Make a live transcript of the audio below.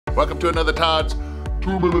Welcome to another Todd's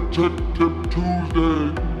 2-Minute Tech Tip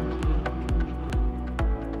Tuesday.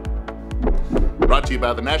 Brought to you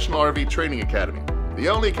by the National RV Training Academy, the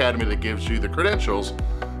only academy that gives you the credentials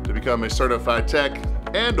to become a certified tech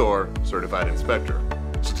and/or certified inspector.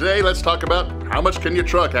 So today, let's talk about how much can your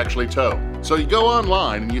truck actually tow. So you go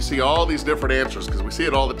online and you see all these different answers because we see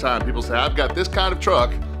it all the time. People say, I've got this kind of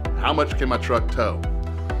truck, how much can my truck tow?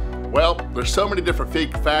 Well, there's so many different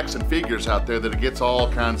facts and figures out there that it gets all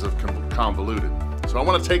kinds of convoluted. So I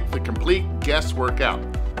want to take the complete guesswork out.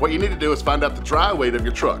 What you need to do is find out the dry weight of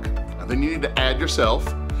your truck. And then you need to add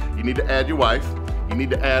yourself, you need to add your wife, you need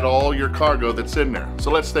to add all your cargo that's in there. So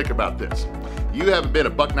let's think about this. You haven't been a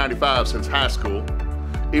 $1.95 since high school,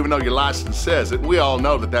 even though your license says it, and we all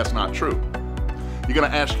know that that's not true. You're gonna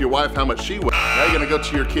ask your wife how much she weighs. Now you're gonna go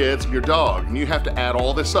to your kids and your dog, and you have to add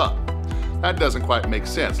all this up. That doesn't quite make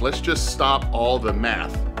sense. Let's just stop all the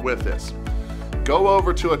math with this. Go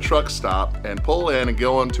over to a truck stop and pull in and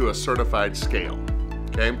go onto a certified scale,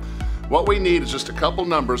 okay? What we need is just a couple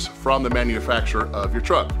numbers from the manufacturer of your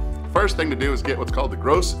truck. First thing to do is get what's called the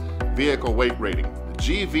gross vehicle weight rating, the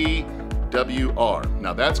GVWR.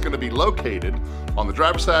 Now that's gonna be located on the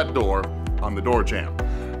driver's side door on the door jamb.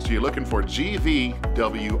 So you're looking for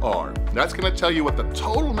GVWR. That's gonna tell you what the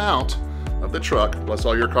total amount of the truck plus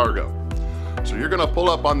all your cargo. So you're gonna pull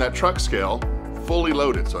up on that truck scale fully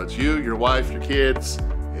loaded. So it's you, your wife, your kids,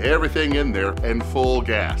 everything in there and full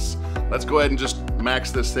gas. Let's go ahead and just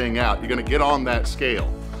max this thing out. You're gonna get on that scale.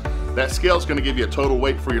 That scale is gonna give you a total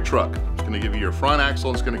weight for your truck. It's gonna give you your front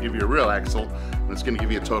axle, it's gonna give you a rear axle, and it's gonna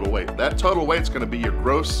give you a total weight. That total weight is gonna be your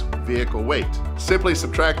gross vehicle weight. Simply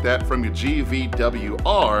subtract that from your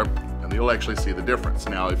GVWR, and you'll actually see the difference.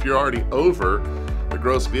 Now, if you're already over the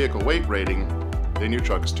gross vehicle weight rating, then your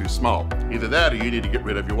truck is too small. Either that or you need to get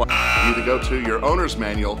rid of your wife. You either go to your owner's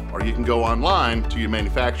manual or you can go online to your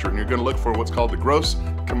manufacturer and you're gonna look for what's called the gross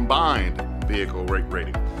combined vehicle weight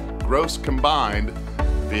rating. Gross combined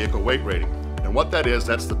vehicle weight rating. And what that is,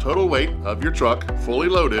 that's the total weight of your truck fully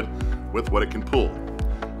loaded with what it can pull.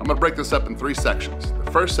 I'm gonna break this up in 3 sections.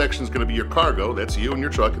 The first section is gonna be your cargo, that's you and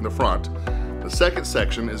your truck in the front. The second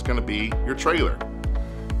section is gonna be your trailer.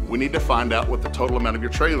 We need to find out what the total amount of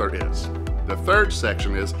your trailer is. The third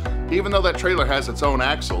section is, even though that trailer has its own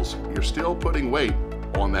axles, you're still putting weight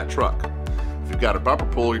on that truck. If you've got a bumper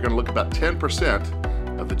pull, you're gonna look about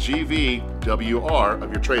 10% of the GVWR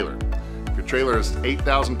of your trailer. If your trailer is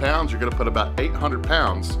 8,000 pounds, you're gonna put about 800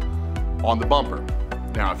 pounds on the bumper.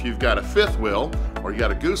 Now, if you've got a fifth wheel or you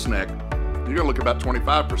got a gooseneck, you're gonna look about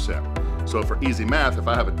 25%. So for easy math, if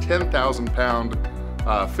I have a 10,000 pound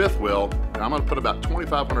fifth wheel, I'm gonna put about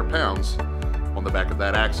 2,500 pounds on the back of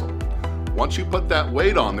that axle. Once you put that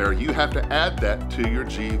weight on there, you have to add that to your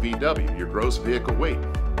GVW, your gross vehicle weight,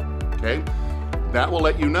 okay? That will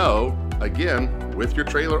let you know, again, with your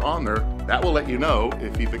trailer on there, that will let you know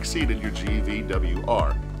if you've exceeded your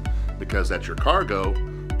GVWR, because that's your cargo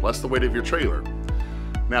plus the weight of your trailer.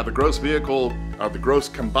 Now the gross vehicle, or the gross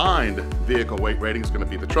combined vehicle weight rating is gonna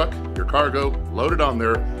be the truck, your cargo, loaded on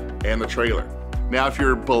there, and the trailer. Now if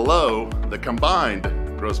you're below the combined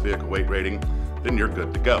gross vehicle weight rating, then you're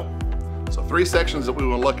good to go. So 3 sections that we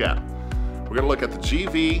will look at. We're gonna look at the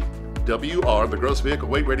GVWR, the gross vehicle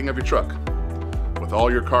weight rating of your truck, with all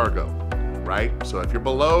your cargo, right? So if you're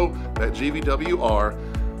below that GVWR,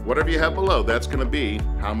 whatever you have below, that's gonna be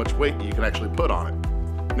how much weight you can actually put on it.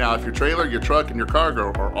 Now, if your trailer, your truck, and your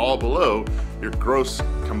cargo are all below your gross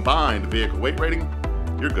combined vehicle weight rating,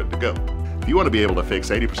 you're good to go. If you wanna be able to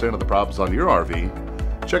fix 80% of the problems on your RV,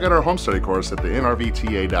 check out our home study course at the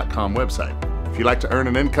nrvta.com website. If you'd like to earn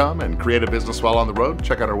an income and create a business while on the road,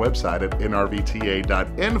 check out our website at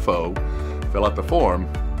nrvta.info, fill out the form,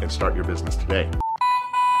 and start your business today.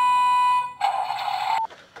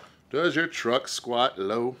 Does your truck squat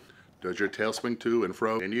low? Does your tail swing to and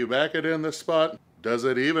fro? Can you back it in the spot? Does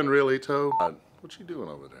it even really tow? What you doing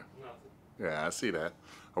over there? Nothing. Yeah, I see that.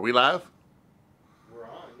 Are we live? We're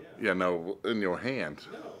on, yeah. Yeah, no, in your hand.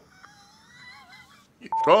 No.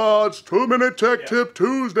 Todd's 2-Minute Tech Tip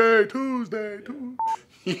Tuesday.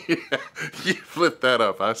 Yeah, you flipped that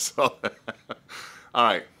up. I saw that. All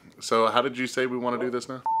right. So how did you say we want to do this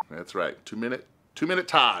now? That's right. 2-minute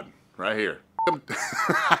Todd right here.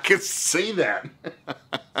 I can see that.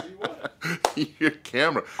 See what? Your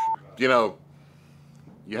camera. You know,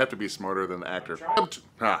 you have to be smarter than the actor.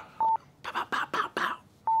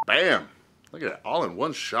 Bam. Look at that. All in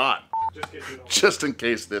one shot. Just in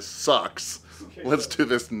case this sucks. Let's do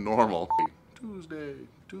this normal. Tuesday.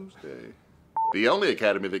 The only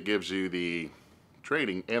academy that gives you the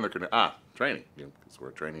training and the training, because we're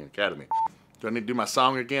a training academy. Do I need to do my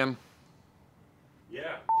song again?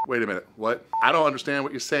 Yeah. Wait a minute, what? I don't understand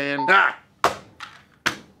what you're saying. Ah!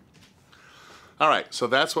 All right, so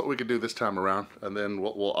that's what we could do this time around, and then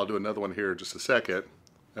I'll do another one here in just a second,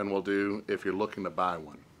 and we'll do if you're looking to buy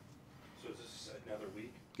one.